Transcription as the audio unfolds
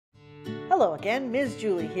Hello again, Ms.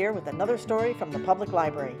 Julie here with another story from the public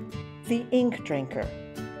library. The Ink Drinker,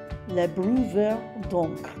 Le Buveur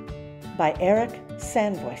d'Encre, by Eric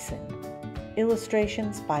Sanvoisin.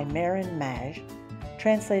 Illustrations by Marin Matje,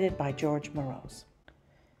 translated by George Morose.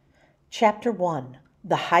 Chapter 1,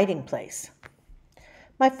 The Hiding Place.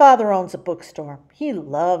 My father owns a bookstore. He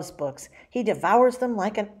loves books. He devours them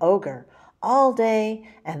like an ogre. All day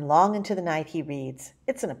and long into the night he reads.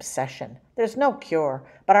 It's an obsession. There's no cure,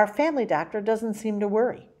 but our family doctor doesn't seem to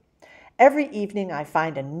worry. Every evening I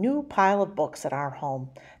find a new pile of books at our home.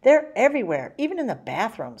 They're everywhere, even in the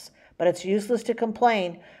bathrooms, but it's useless to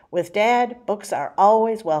complain. With Dad, books are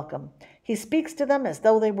always welcome. He speaks to them as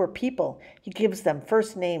though they were people. He gives them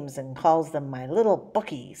first names and calls them my little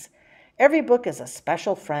bookies. Every book is a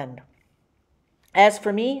special friend. As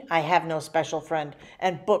for me, I have no special friend,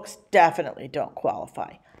 and books definitely don't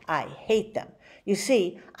qualify. I hate them. You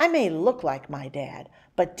see, I may look like my dad,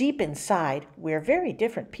 but deep inside, we're very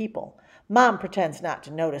different people. Mom pretends not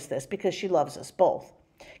to notice this because she loves us both.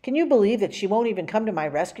 Can you believe that she won't even come to my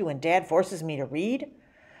rescue when Dad forces me to read?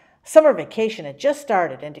 Summer vacation had just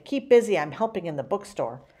started, and to keep busy, I'm helping in the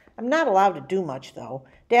bookstore. I'm not allowed to do much, though.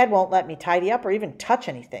 Dad won't let me tidy up or even touch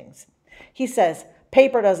anything. He says,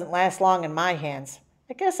 paper doesn't last long in my hands.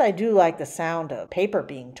 I guess I do like the sound of paper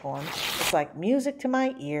being torn. It's like music to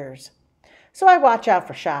my ears. So I watch out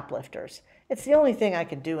for shoplifters. It's the only thing I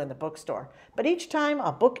can do in the bookstore. But each time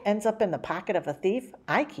a book ends up in the pocket of a thief,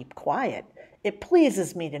 I keep quiet. It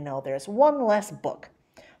pleases me to know there's one less book.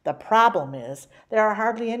 The problem is there are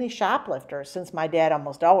hardly any shoplifters since my dad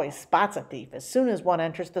almost always spots a thief as soon as one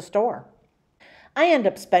enters the store. I end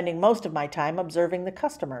up spending most of my time observing the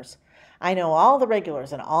customers. I know all the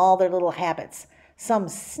regulars and all their little habits. Some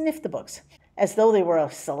sniff the books as though they were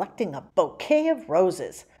selecting a bouquet of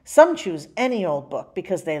roses. Some choose any old book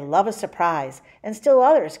because they love a surprise, and still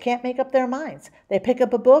others can't make up their minds. They pick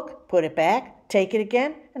up a book, put it back, take it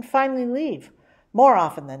again, and finally leave. More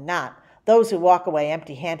often than not, those who walk away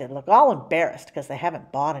empty-handed look all embarrassed because they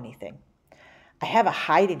haven't bought anything. I have a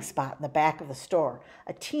hiding spot in the back of the store,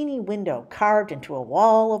 a teeny window carved into a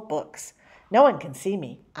wall of books. No one can see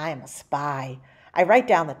me. I am a spy. I write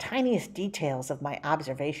down the tiniest details of my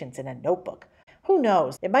observations in a notebook. Who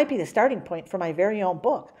knows? It might be the starting point for my very own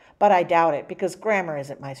book, but I doubt it because grammar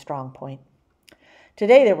isn't my strong point.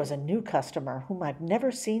 Today there was a new customer whom I've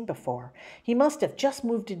never seen before. He must have just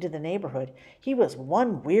moved into the neighborhood. He was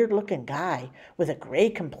one weird-looking guy with a gray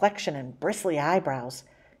complexion and bristly eyebrows.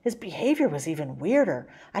 His behavior was even weirder.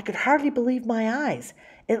 I could hardly believe my eyes.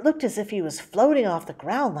 It looked as if he was floating off the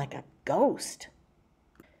ground like a ghost.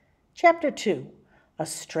 Chapter 2, A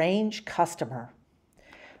Strange Customer.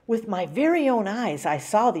 With my very own eyes, I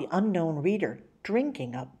saw the unknown reader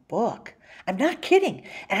drinking a book. I'm not kidding,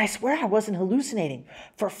 and I swear I wasn't hallucinating.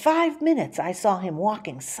 For 5 minutes, I saw him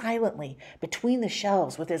walking silently between the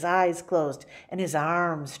shelves with his eyes closed and his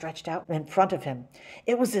arms stretched out in front of him.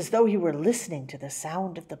 It was as though he were listening to the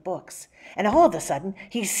sound of the books. And all of a sudden,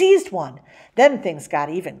 he seized one. Then things got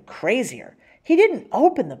even crazier. He didn't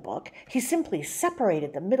open the book. He simply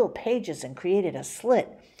separated the middle pages and created a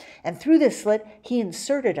slit. And through this slit, he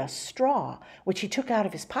inserted a straw, which he took out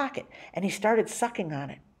of his pocket, and he started sucking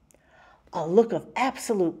on it. A look of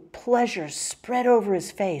absolute pleasure spread over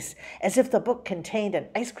his face, as if the book contained an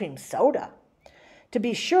ice cream soda. To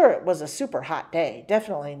be sure, it was a super hot day,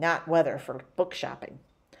 definitely not weather for book shopping.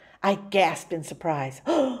 I gasped in surprise.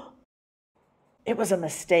 It was a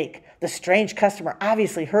mistake. The strange customer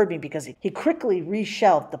obviously heard me because he quickly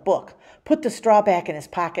reshelved the book, put the straw back in his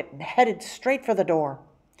pocket, and headed straight for the door.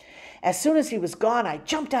 As soon as he was gone, I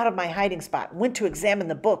jumped out of my hiding spot and went to examine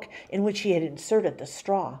the book in which he had inserted the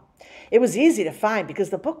straw. It was easy to find because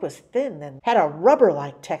the book was thin and had a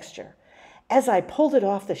rubber-like texture. As I pulled it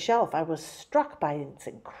off the shelf, I was struck by its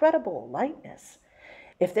incredible lightness.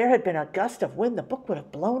 If there had been a gust of wind, the book would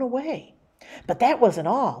have blown away. But that wasn't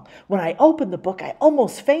all. When I opened the book, I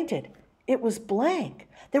almost fainted. It was blank.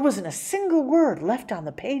 There wasn't a single word left on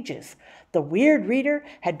the pages. The weird reader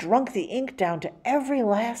had drunk the ink down to every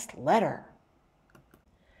last letter.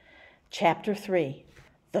 Chapter 3,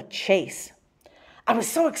 The Chase. I was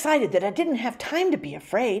so excited that I didn't have time to be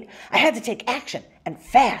afraid. I had to take action, and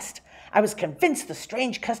fast. I was convinced the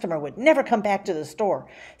strange customer would never come back to the store,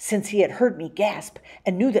 since he had heard me gasp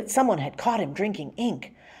and knew that someone had caught him drinking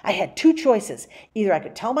ink. I had two choices. Either I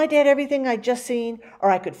could tell my dad everything I'd just seen, or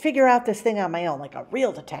I could figure out this thing on my own like a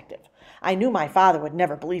real detective. I knew my father would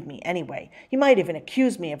never believe me anyway. He might even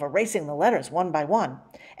accuse me of erasing the letters one by one.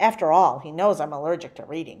 After all, he knows I'm allergic to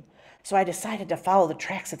reading. So I decided to follow the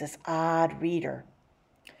tracks of this odd reader.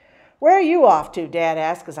 "Where are you off to?" Dad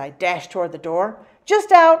asked as I dashed toward the door.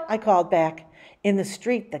 Just out, I called back. In the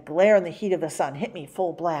street, the glare and the heat of the sun hit me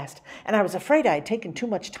full blast, and I was afraid I had taken too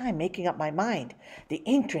much time making up my mind. The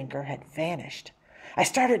ink drinker had vanished. I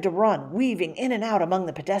started to run, weaving in and out among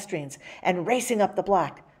the pedestrians and racing up the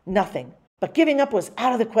block. Nothing. But giving up was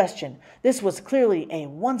out of the question. This was clearly a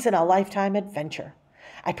once-in-a-lifetime adventure.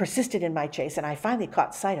 I persisted in my chase, and I finally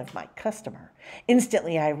caught sight of my customer.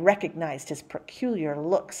 Instantly, I recognized his peculiar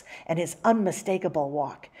looks and his unmistakable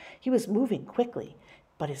walk. He was moving quickly,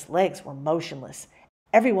 but his legs were motionless.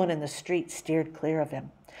 Everyone in the street steered clear of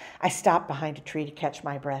him. I stopped behind a tree to catch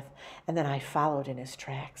my breath, and then I followed in his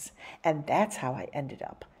tracks. And that's how I ended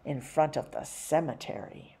up in front of the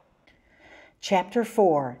cemetery. Chapter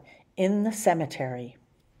 4. In the Cemetery.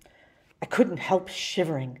 I couldn't help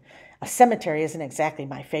shivering. A cemetery isn't exactly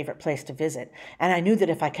my favorite place to visit, and I knew that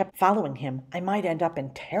if I kept following him, I might end up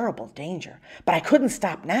in terrible danger. But I couldn't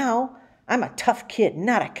stop now. I'm a tough kid,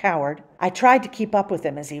 not a coward. I tried to keep up with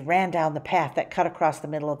him as he ran down the path that cut across the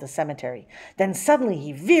middle of the cemetery. Then suddenly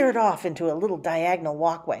he veered off into a little diagonal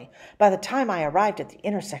walkway. By the time I arrived at the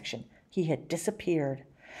intersection, he had disappeared.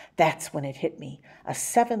 That's when it hit me. A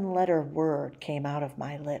 7-letter word came out of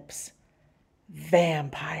my lips.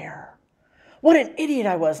 Vampire. What an idiot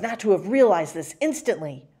I was not to have realized this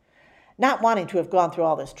instantly. Not wanting to have gone through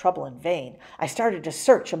all this trouble in vain, I started to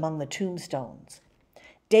search among the tombstones.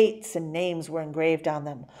 Dates and names were engraved on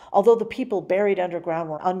them. Although the people buried underground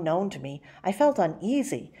were unknown to me, I felt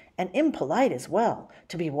uneasy and impolite as well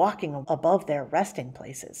to be walking above their resting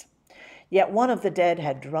places. Yet one of the dead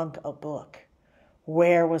had drunk a book.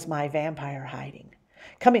 Where was my vampire hiding?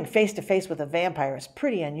 Coming face to face with a vampire is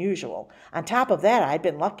pretty unusual. On top of that, I'd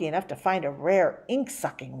been lucky enough to find a rare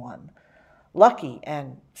ink-sucking one. Lucky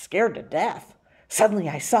and scared to death. Suddenly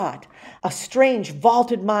I saw it. A strange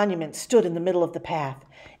vaulted monument stood in the middle of the path.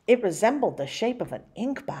 It resembled the shape of an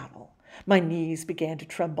ink bottle. My knees began to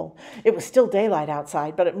tremble. It was still daylight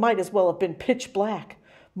outside, but it might as well have been pitch black.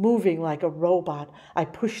 Moving like a robot, I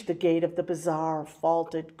pushed the gate of the bizarre,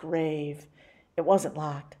 vaulted grave. It wasn't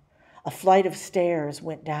locked. A flight of stairs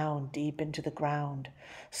went down deep into the ground.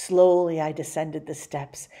 Slowly I descended the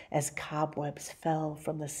steps as cobwebs fell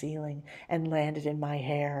from the ceiling and landed in my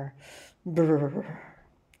hair. Brrr.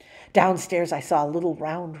 Downstairs I saw a little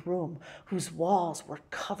round room whose walls were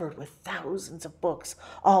covered with thousands of books,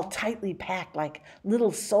 all tightly packed like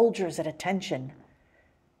little soldiers at attention.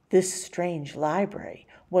 This strange library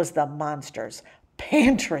was the monster's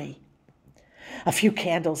pantry. A few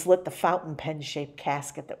candles lit the fountain pen-shaped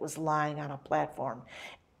casket that was lying on a platform.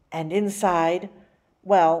 And inside,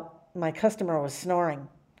 well, my customer was snoring.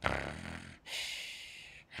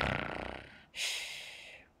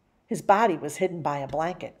 His body was hidden by a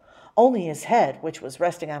blanket. Only his head, which was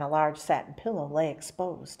resting on a large satin pillow, lay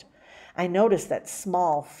exposed. I noticed that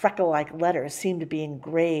small, freckle-like letters seemed to be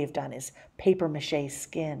engraved on his papier-mâché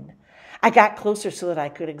skin. I got closer so that I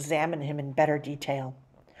could examine him in better detail.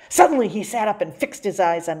 Suddenly he sat up and fixed his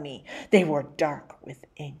eyes on me. They were dark with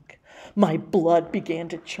ink. My blood began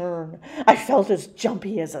to churn. I felt as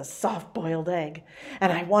jumpy as a soft-boiled egg,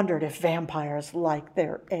 and I wondered if vampires like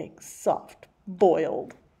their eggs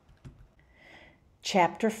soft-boiled.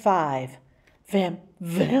 Chapter 5.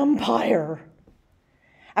 Vampire!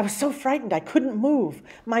 I was so frightened I couldn't move.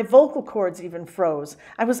 My vocal cords even froze.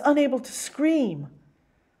 I was unable to scream.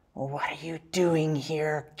 "What are you doing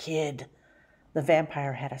here, kid?" The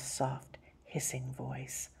vampire had a soft, hissing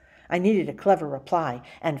voice. I needed a clever reply,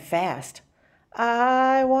 and fast.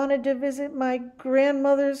 "I wanted to visit my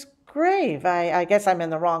grandmother's grave. I guess I'm in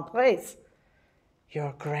the wrong place."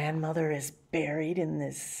 "Your grandmother is buried in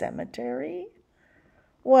this cemetery?"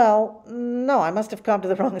 "Well, no, I must have come to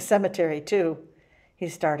the wrong cemetery, too." He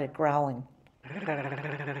started growling.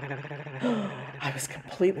 I was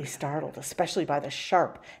completely startled, especially by the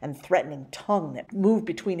sharp and threatening tongue that moved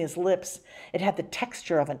between his lips. It had the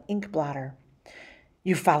texture of an ink blotter.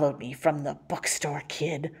 "You followed me from the bookstore,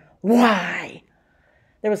 kid. Why?"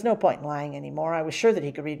 There was no point in lying anymore. I was sure that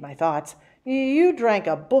he could read my thoughts. "You drank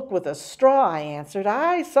a book with a straw," I answered.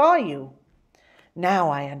 "I saw you." "Now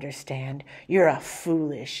I understand. You're a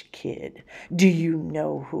foolish kid. Do you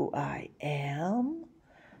know who I am?"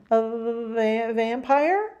 "A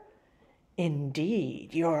vampire?"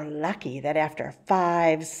 "Indeed. You're lucky that after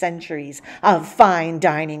 5 centuries of fine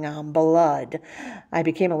dining on blood, I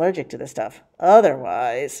became allergic to the stuff.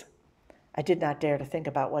 Otherwise—" I did not dare to think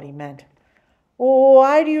about what he meant.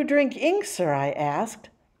 "Why do you drink ink, sir?" I asked.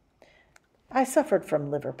 "I suffered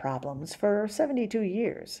from liver problems for 72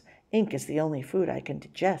 years. Ink is the only food I can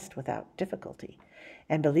digest without difficulty.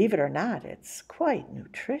 And believe it or not, it's quite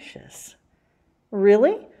nutritious."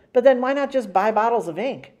 "Really? But then why not just buy bottles of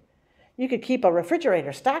ink?" You could keep a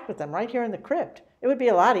refrigerator stocked with them right here in the crypt. It would be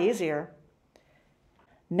a lot easier.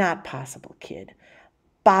 Not possible, kid.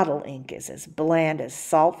 Bottle ink is as bland as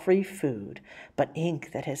salt-free food, but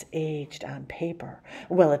ink that has aged on paper,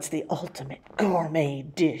 well, it's the ultimate gourmet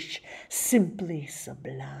dish, simply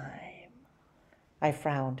sublime. I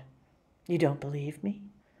frowned. You don't believe me?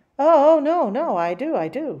 Oh, no, I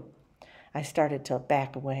do. I started to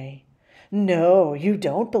back away. No, you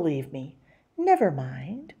don't believe me. Never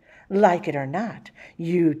mind. Like it or not,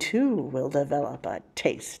 you too will develop a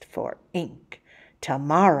taste for ink.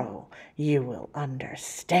 Tomorrow you will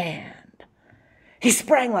understand. He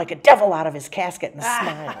sprang like a devil out of his casket and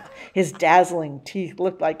smiled. His dazzling teeth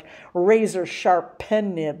looked like razor-sharp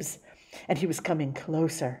pen nibs, and he was coming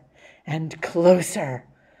closer and closer.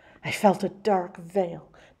 I felt a dark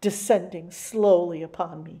veil descending slowly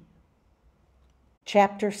upon me.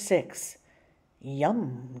 Chapter 6.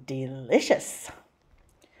 Yum, delicious.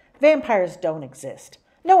 Vampires don't exist.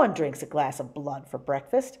 No one drinks a glass of blood for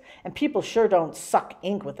breakfast, and people sure don't suck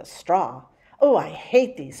ink with a straw. Oh, I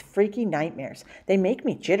hate these freaky nightmares. They make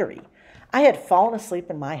me jittery. I had fallen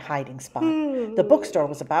asleep in my hiding spot. The bookstore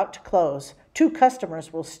was about to close. 2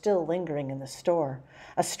 customers were still lingering in the store.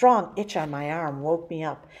 A strong itch on my arm woke me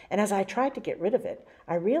up, and as I tried to get rid of it,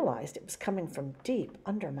 I realized it was coming from deep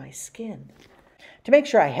under my skin. To make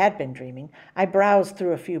sure I had been dreaming, I browsed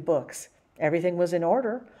through a few books. Everything was in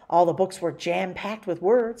order. All the books were jam-packed with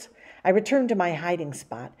words. I returned to my hiding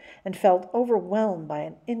spot and felt overwhelmed by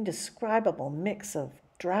an indescribable mix of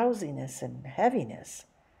drowsiness and heaviness.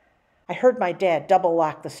 I heard my dad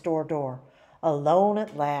double-lock the store door. Alone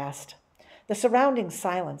at last. The surrounding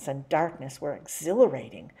silence and darkness were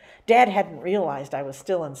exhilarating. Dad hadn't realized I was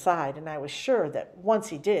still inside, and I was sure that once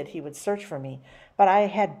he did, he would search for me, but I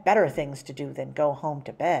had better things to do than go home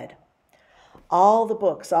to bed. All the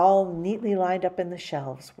books, all neatly lined up in the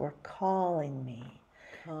shelves, were calling me.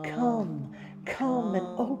 Come and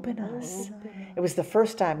open us. It was the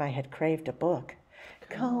first time I had craved a book.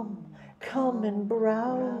 Come and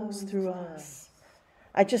browse through us.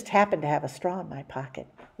 I just happened to have a straw in my pocket.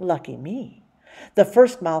 Lucky me. The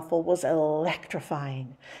first mouthful was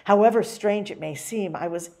electrifying. However strange it may seem, I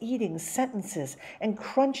was eating sentences and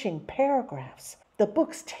crunching paragraphs. The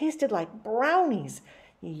books tasted like brownies.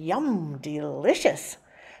 Yum, delicious.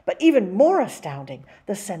 But even more astounding,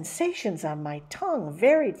 the sensations on my tongue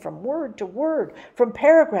varied from word to word, from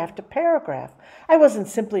paragraph to paragraph. I wasn't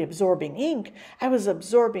simply absorbing ink. I was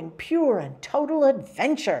absorbing pure and total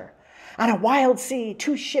adventure. On a wild sea,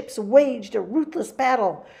 2 ships waged a ruthless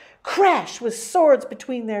battle. Crash, with swords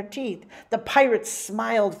between their teeth. The pirates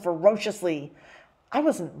smiled ferociously. I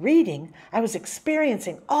wasn't reading. I was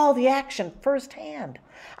experiencing all the action firsthand.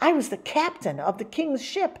 I was the captain of the king's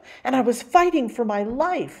ship, and I was fighting for my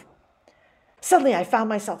life. Suddenly, I found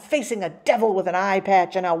myself facing a devil with an eye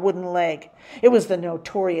patch and a wooden leg. It was the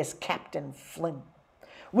notorious Captain Flynn.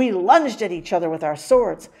 We lunged at each other with our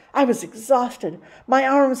swords. I was exhausted. My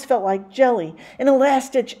arms felt like jelly. In a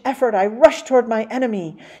last-ditch effort, I rushed toward my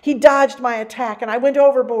enemy. He dodged my attack, and I went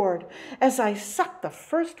overboard. As I sucked the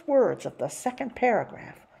first words of the second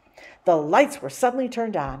paragraph, the lights were suddenly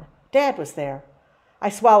turned on. Dad was there. I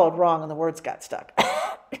swallowed wrong, and the words got stuck.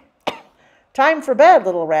 Time for bed,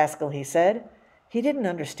 little rascal, he said. He didn't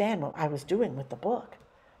understand what I was doing with the book.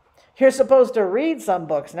 You're supposed to read some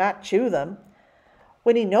books, not chew them.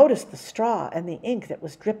 When he noticed the straw and the ink that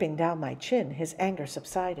was dripping down my chin, his anger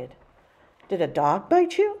subsided. Did a dog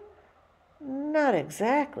bite you? Not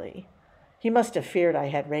exactly. He must have feared I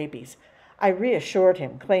had rabies. I reassured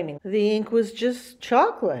him, claiming the ink was just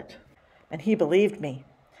chocolate, and he believed me.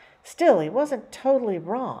 Still, he wasn't totally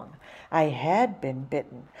wrong. I had been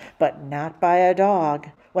bitten, but not by a dog.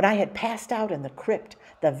 When I had passed out in the crypt,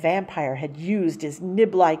 the vampire had used his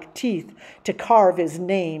nib-like teeth to carve his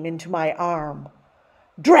name into my arm.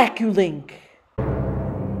 Draculink!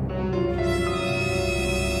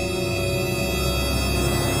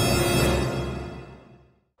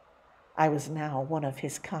 I was now one of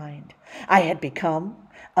his kind. I had become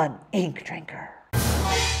an ink drinker.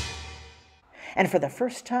 And for the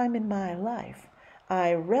first time in my life,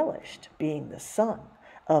 I relished being the son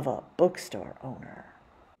of a bookstore owner.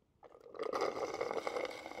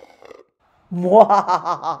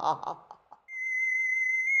 Mwah!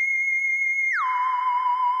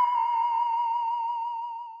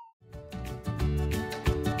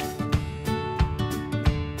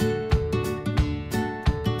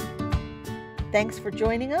 Thanks for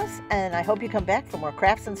joining us, and I hope you come back for more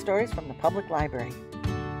crafts and stories from the public library.